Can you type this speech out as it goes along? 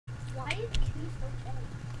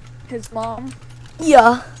His mom.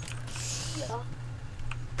 Yeah.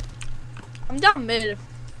 I'm down mid.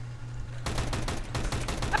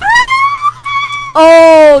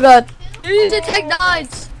 Oh god. You need to take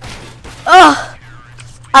nines. Ugh.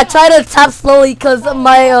 I try to tap slowly because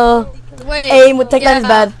my Wait. aim with tech 9 is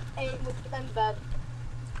bad.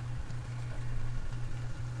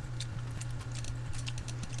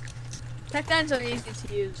 Tech 9s are easy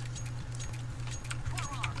to use.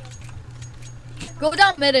 Go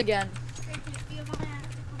down mid again.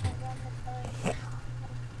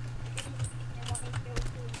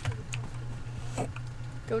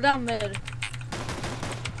 Go down mid.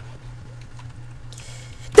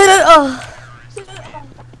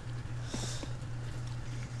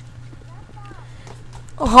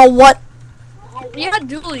 Oh, what? We had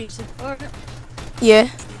dualies. Yeah.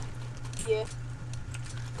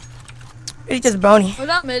 It's just brownie. Go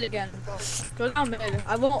down mid again. Go down mid.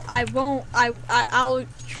 I'll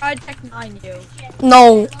try tech 9 you.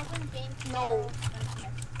 No.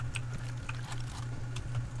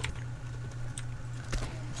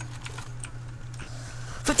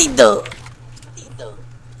 $50.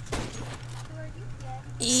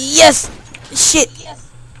 Yes. Shit.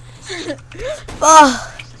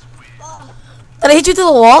 Did I hit you to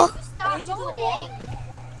the wall?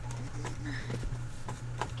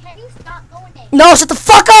 No, shut the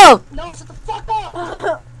fuck up!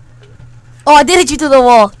 Oh, I did hit you to the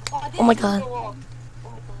wall. Oh my god.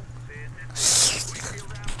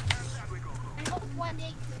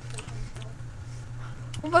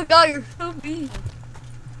 Oh my god, you're so mean.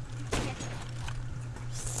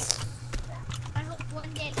 I hope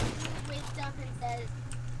one day you wakes up and says,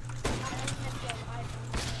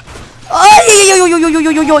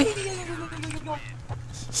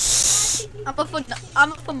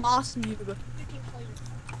 I'm a FAMAS noob.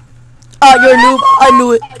 You're a noob. I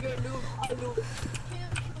knew it.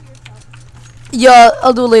 Yeah,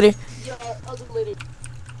 I'll do it later.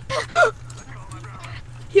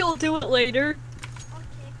 He'll do it later.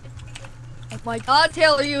 Oh my god,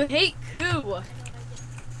 Taylor, you hate Koo.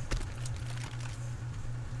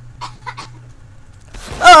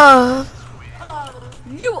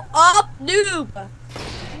 You up, noob.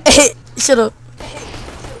 Shut up.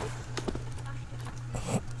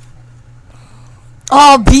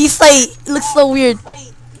 Oh, B site looks so weird.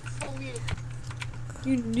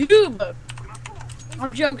 You noob.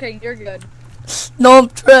 I'm joking, you're good. No, I'm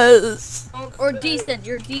trash. Or decent,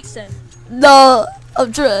 you're decent. No,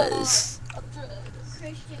 I'm trash.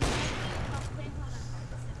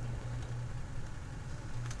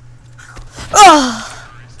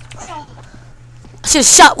 I should have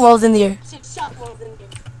shot while I was in the air.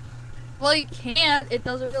 Well, you can't. It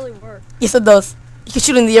doesn't really work. Yes, it does. You can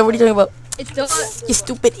shoot in the air. What are you talking about? It does. You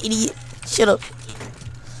stupid idiot. Shut up.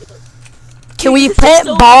 Can we plant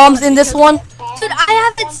bombs in this one? Dude,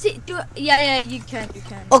 I haven't seen. Yeah, you can.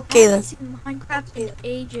 Okay I then. haven't seen Minecraft in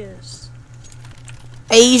ages.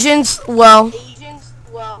 Asians? Well,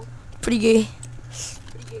 pretty gay.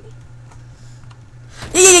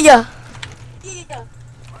 Yeah.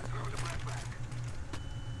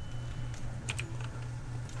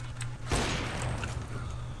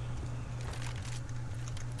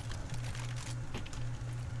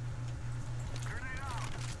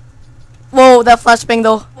 Whoa, that flashbang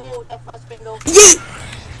though. Yeet!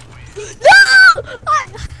 No!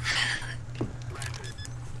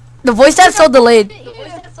 The voice chat's so delayed.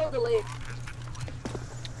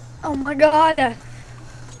 Oh my god.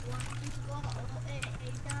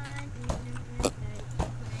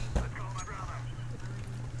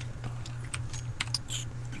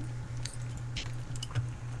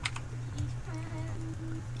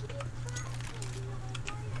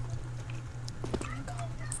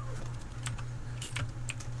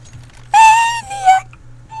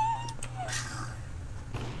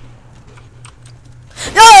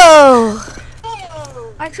 No!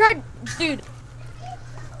 I tried, dude.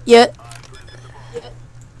 Yeah.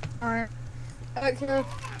 Alright. Okay.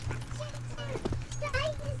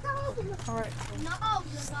 Alright. no,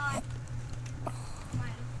 you're not.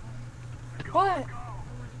 What?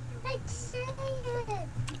 Say it.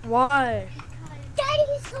 Why?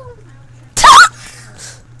 Daddy's home.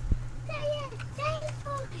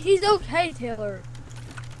 He's okay, Taylor.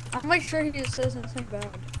 I'll make sure he just says something bad.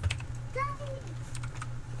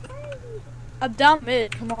 I'm down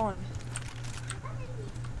mid, come on.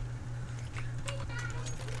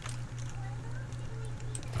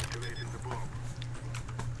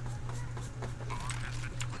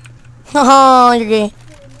 Haha, you're gay.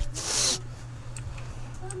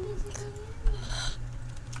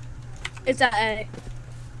 It's at A.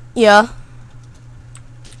 Yeah.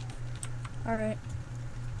 Alright.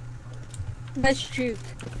 Let's shoot.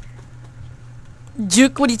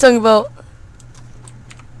 Juke, what are you talking about?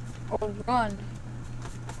 Or run.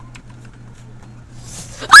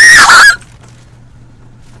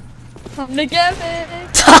 Come to get me.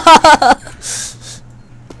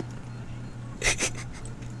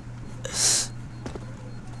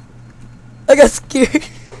 I got scared.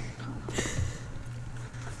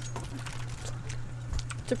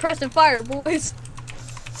 Suppressing fire, boys.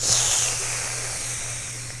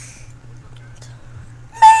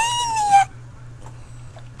 Maniac.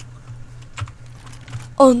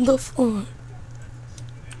 On the floor.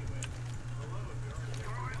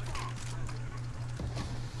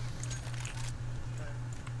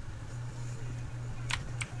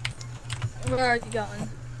 Where are you going?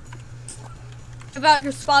 About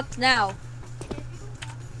your spots now.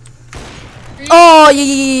 Oh,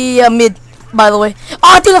 yeah, mid, by the way. Oh,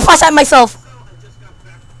 I threw the flash at myself.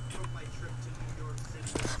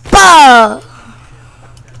 Bah!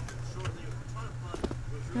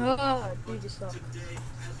 Oh, you just suck.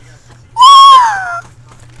 I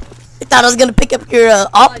thought I was gonna pick up your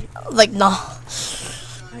op. Like, no.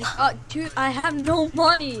 Dude, I have no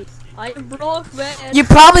money. I am broke, man. You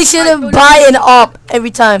probably shouldn't buy an op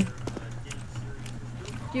every time.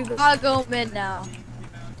 You gotta go mid now.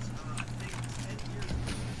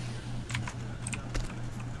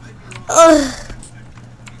 Ugh.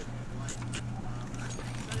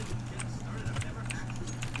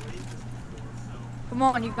 Come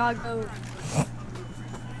on, you gotta go.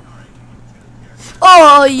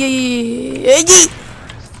 Oh, yeah.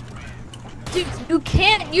 Dude, you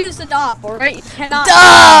can't use an op, alright? You cannot.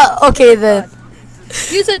 Duh! Okay, then.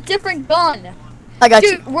 Use a different gun. I got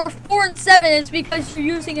Dude, you. we're 4 and 7. It's because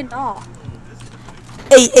you're using an op.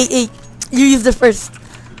 Hey. You used it first.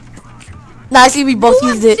 Nah, actually, we both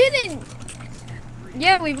used it. Didn't.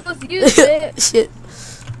 Yeah, we both used it. Shit.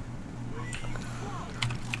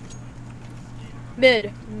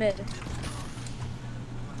 Mid.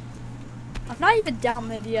 I'm not even down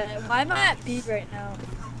mid yet. Why am I at B right now?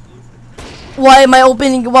 Why am I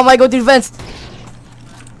opening? Why am I going through the fence?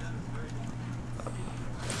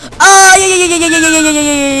 Oh,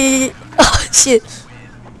 yeah. Oh, shit.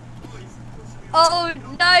 Oh,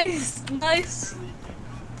 nice.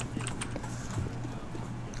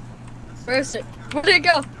 Where's it? Where'd it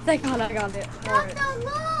go? Thank God I got it. Alright.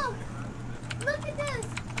 No! Look at this!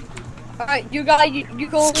 Alright, you go.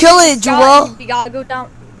 Kill it, Joel. You gotta go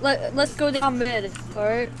down. Let's go down mid.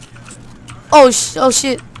 Alright. Oh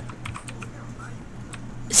shit.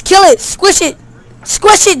 Just kill it. Squish it,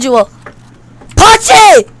 Jewel. Punch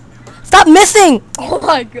it. Stop missing. Oh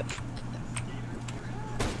my God.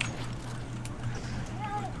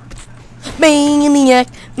 Maniac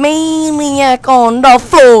on the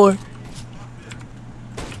floor.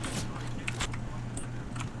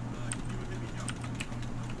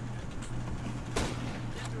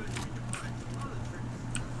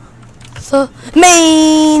 So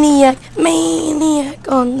maniac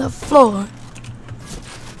on the floor.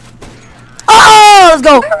 Oh, let's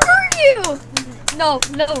go. Where are you? No,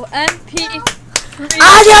 MP.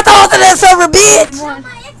 I got the alternate server, bitch. One. My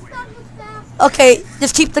Xbox was fast. Okay,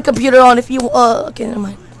 just keep the computer on if you. Okay, never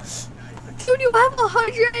mind. Dude, you have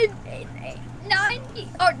 190.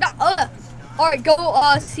 Oh, no. Alright, go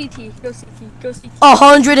CT. Go CT.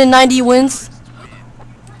 190 wins.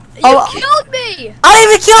 You Oh. killed me. I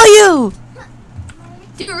didn't even kill you.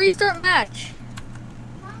 Dude, restart match.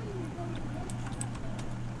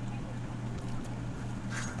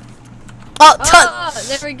 Oh,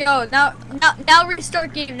 There we go. Now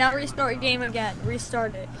restart game. Now restart game again.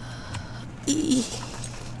 Restart it.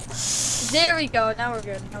 There we go. Now we're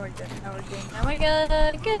good. Now we're good.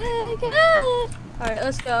 Alright,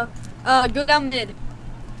 let's go. Go down mid.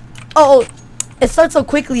 Oh, it starts so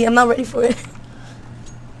quickly. I'm not ready for it.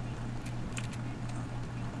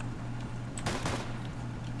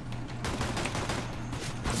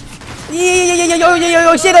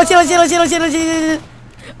 Yo, shit.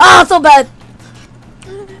 Ah, so bad.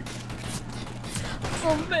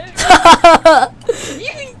 Oh man.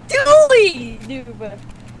 You dooley, dude.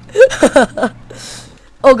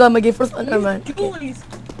 Oh god, my game first one. Never mind. Doolies.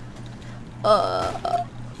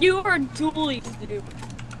 You are doolies, dude.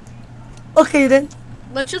 Okay then.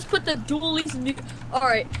 Let's just put the doolies in.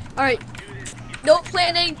 Alright. No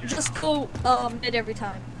planning. Just go mid every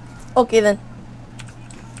time. Okay then.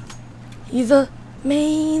 He's a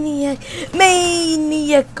maniac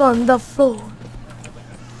on the floor.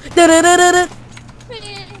 Da-da-da-da-da.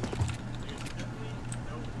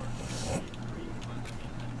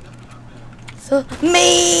 So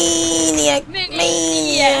maniac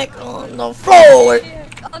on the floor.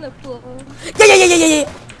 On on the floor. Yeah.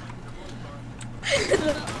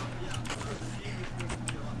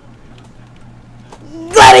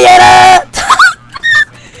 Gladiator!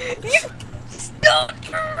 You stop!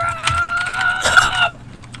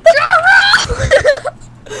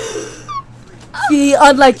 See,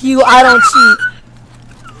 unlike you, I don't cheat.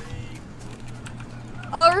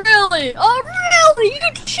 Oh really? Oh really?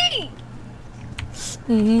 You cheat!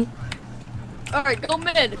 Alright, go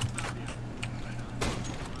mid.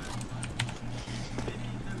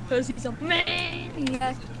 Cause he's a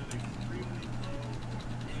maniac.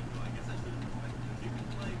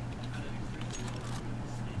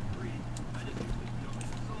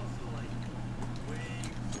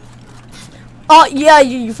 Oh yeah,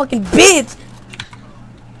 you fucking bitch!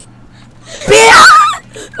 Bitch!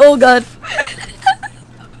 Oh god.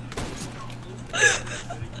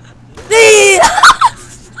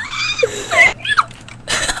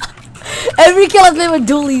 Every kill I've played with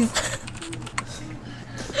dualies.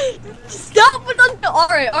 Stop with the.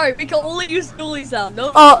 Alright, we can only use dualies now.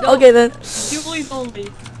 No. Oh, no, okay then. Dualies only.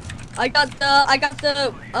 I got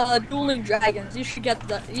the dueling dragons. You should get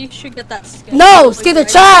that. You should get that skin. No, skins are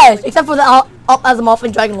trash, except for the Asimov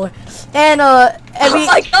and Dragon Lore, and every Oh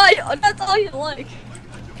my god, that's all you like.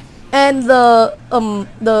 and the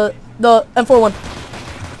M41.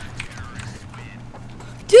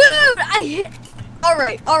 Dude, I hit.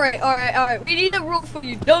 Alright. We need a rule for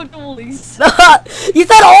you. No dualies. You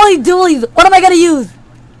said only dualies. What am I gonna use?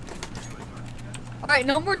 Alright,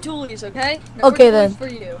 no more dualies, okay? No Okay more dualies then. for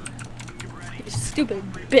you. You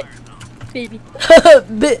stupid bit, baby.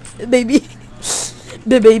 Bit baby.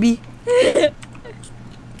 Bit baby.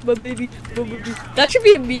 But baby. That should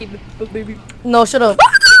be a meme. But baby. No, shut up.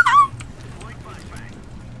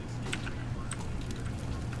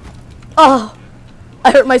 Oh,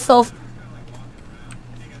 I hurt myself.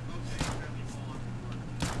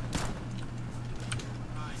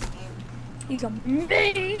 He's a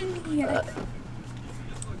maniac.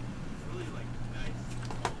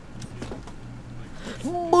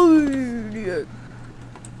 Maniac.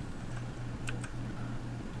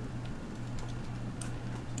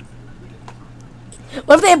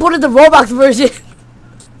 What if they imported the Roblox version?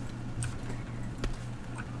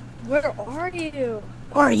 Where are you?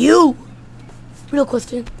 Where are you? Real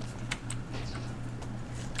question.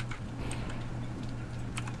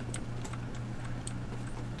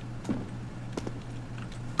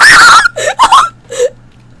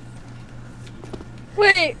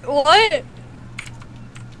 Wait, what?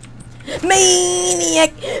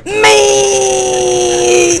 Maniac! Maniac!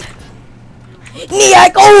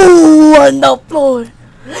 Oh, on the floor.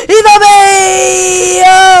 He's a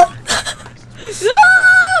maniac!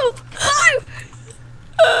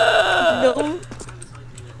 No!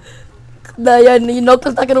 Nah, yeah, you know it's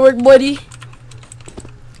not gonna work, buddy.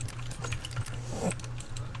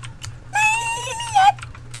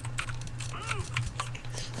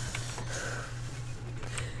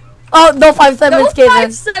 Oh, no, 5-7 No, escape, man.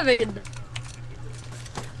 5-7.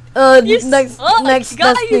 Next You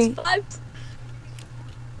gotta use thing. 5.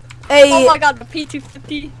 Hey. Oh my god, the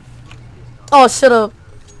P250. Oh, shut up.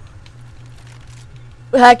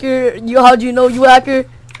 Hacker, how do you know you hacker?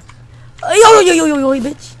 Yo,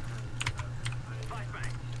 bitch.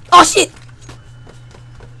 Oh, shit.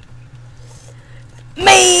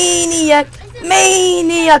 Maniac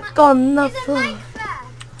on the floor.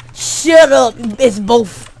 Shut up, it's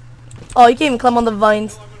both. Oh, you can't even climb on the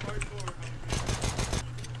vines.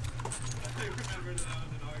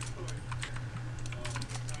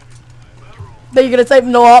 Bet you're gonna type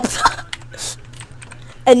no ops.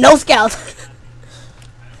 And no scouts.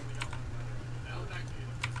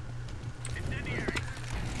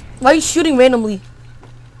 Why are you shooting randomly?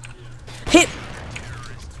 Hit.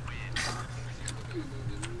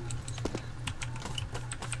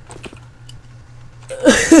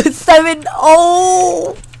 Seven.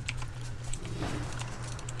 Oh.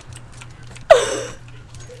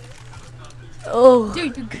 Oh.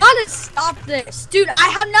 Dude, you gotta stop this. Dude, I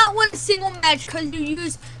have not won a single match because you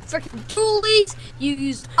use freaking dualies, you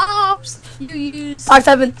use ops, you use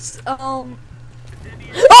 5-7. Oh!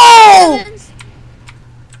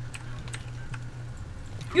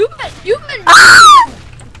 You've been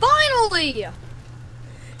finally.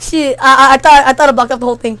 Shit, I thought I blocked up the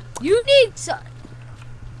whole thing. You need some.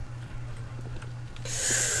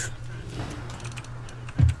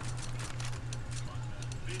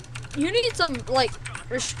 You need some like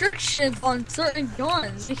restrictions on certain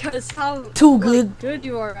guns because how Too good. good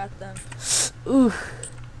you are at them. Ooh.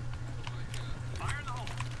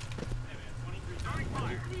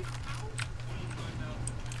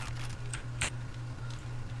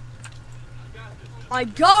 My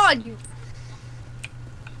God, you.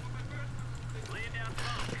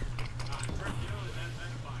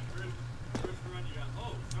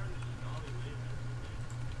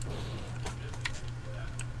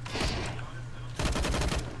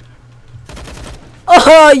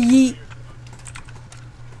 Oh, yeet.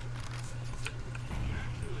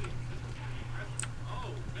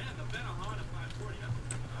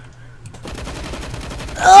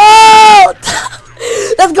 Oh!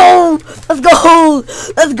 Let's go! Let's go!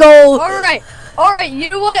 Let's go! Alright, you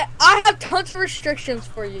know what? I have tons of restrictions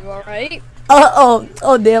for you, alright?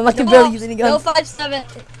 Oh damn, I can barely use any guns. No 5-7.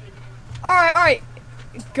 Alright.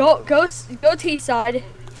 Go T side.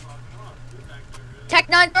 Tech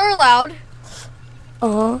 9s are allowed.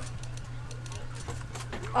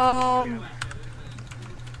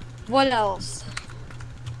 What else?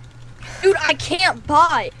 Dude, I can't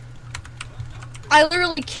buy. I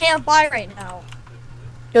literally can't buy right now.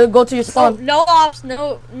 Yo, go to your spawn. So, no ops,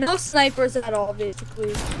 no snipers at all,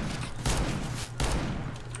 basically.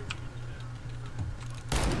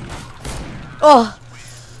 Oh.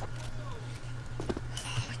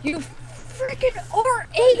 You freaking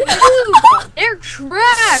R8 dude! They're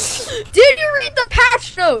trash! Did you read the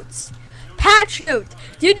patch notes? Patch notes.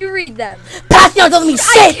 Did you read them? Patch notes doesn't mean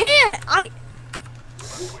shit!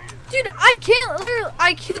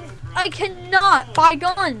 I cannot buy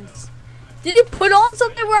guns. Did you put on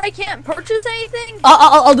something where I can't purchase anything?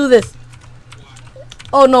 I'll do this.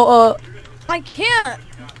 Oh no, I can't.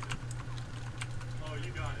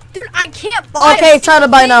 Dude, I can't buy. Okay, try to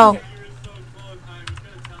buy now.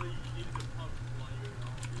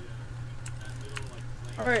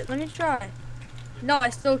 Alright, let me try. No, I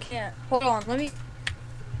still can't. Hold on, let me.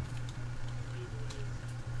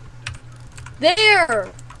 There!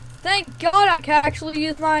 Thank God I can actually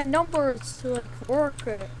use my numbers to like work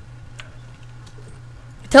it.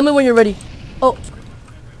 Tell me when you're ready. Oh.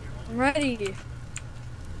 I'm ready.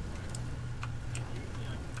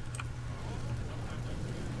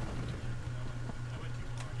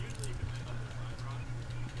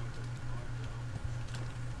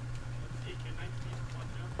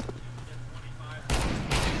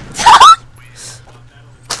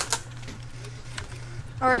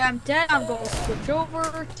 Alright, I'm dead. I'm going to switch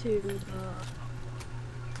over to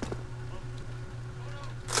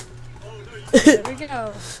there we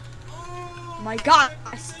go. Oh my God,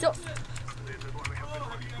 I still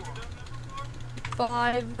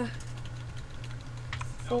 5,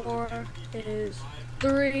 4 is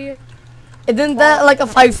 3. Isn't that like a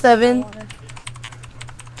 5-7?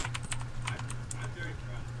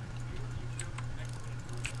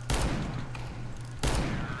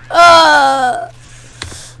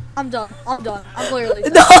 I'm done. I'm literally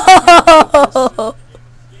done. No!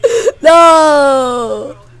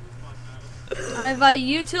 No! I invite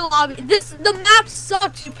you to the lobby. The map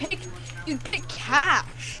sucks. You pick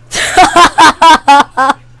cash.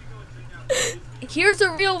 Here's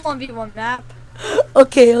a real 1v1 map.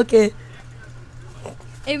 Okay.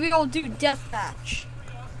 Hey, we gonna do deathmatch.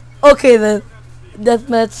 Okay then.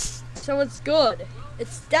 Deathmatch. So it's good.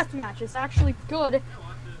 It's deathmatch. It's actually good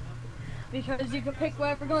because you can pick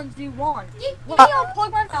whatever guns you want. Let me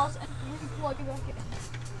unplug my mouse and plug it back in.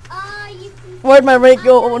 Where'd my rank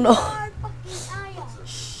go? Oh no.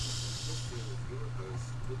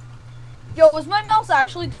 Yo, was my mouse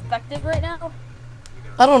actually defective right now?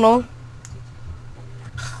 I don't know.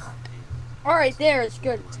 Alright, there, it's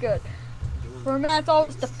good. For a minute I thought it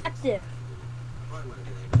was defective.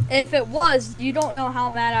 If it was, you don't know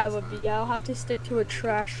how mad I would be. I'll have to stick to a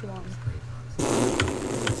trash one.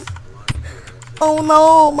 Oh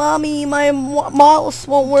no, mommy, my mouse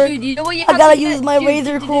won't work. Dude, you know what you I have gotta to use get? my Dude,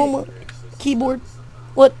 Razer Chroma keyboard.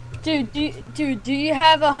 What? Dude, do you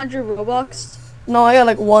have 100 Robux? No, I got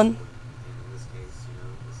like 1.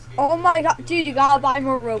 Oh my God, dude, you gotta buy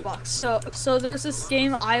more Robux. So there's this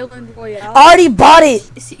game, Island Royale. I already bought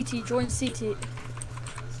it. CT, join CT.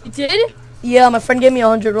 You did? Yeah, my friend gave me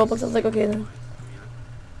 100 Robux. I was like, okay then.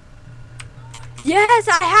 Yes,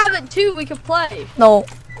 I have it too. We can play. No.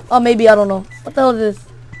 Maybe, I don't know. What the hell is this?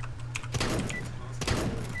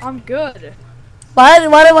 I'm good. Why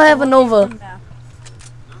do I have a Nova?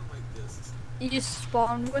 You just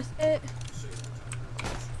spawn with it.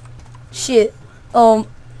 Shit. I'll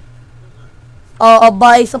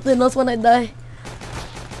buy something else when I die.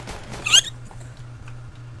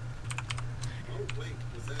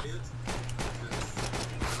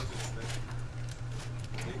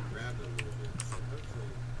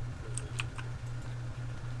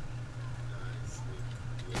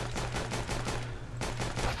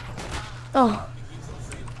 Oh,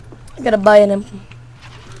 I gotta buy an empty.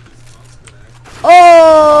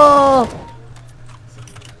 Oh,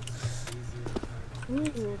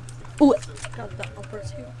 Ooh. Ooh. Got the upper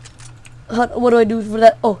two. What do I do for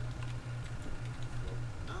that? Oh.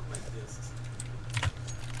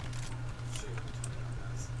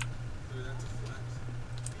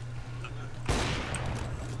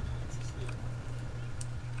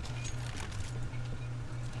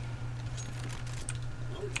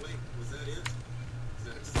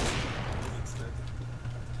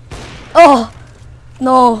 Oh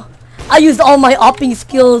no, I used all my opping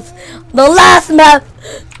skills. The last map.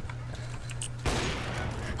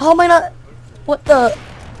 How am I not? What the?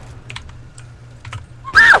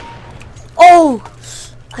 Oh,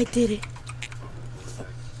 I did it.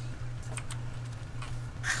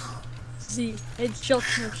 See, headshot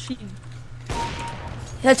machine.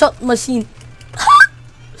 Headshot machine.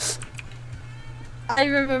 I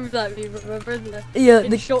remember that. You remember the Yeah,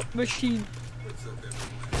 the headshot machine.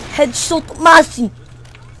 headshot machine.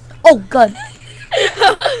 Oh god.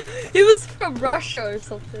 He was from Russia or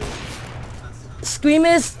something. Scream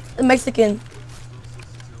is Mexican.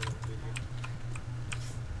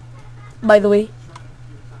 By the way.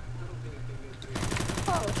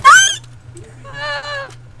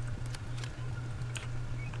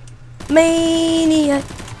 Maniac,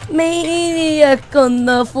 maniac on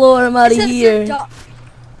the floor. I'm out of here.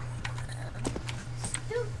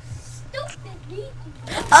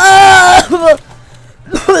 Ah!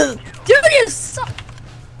 Dude, you suck.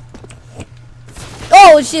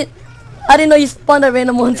 Oh shit! I didn't know you spawned at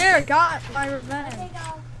random ones. There, got my revenge.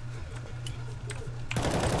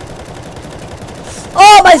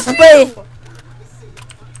 Oh my spray!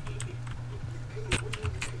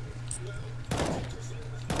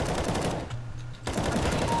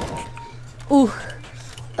 Ooh,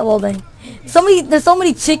 a wall bang. There's so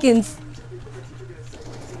many chickens.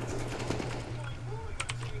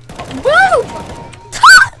 Woo!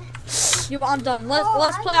 Yo, I'm done.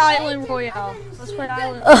 Let's play Island Royale. Let's play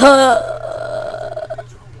Island.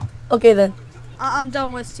 Okay then. I'm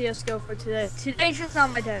done with CS:GO for today. Today's just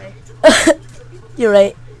not my day. You're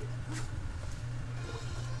right.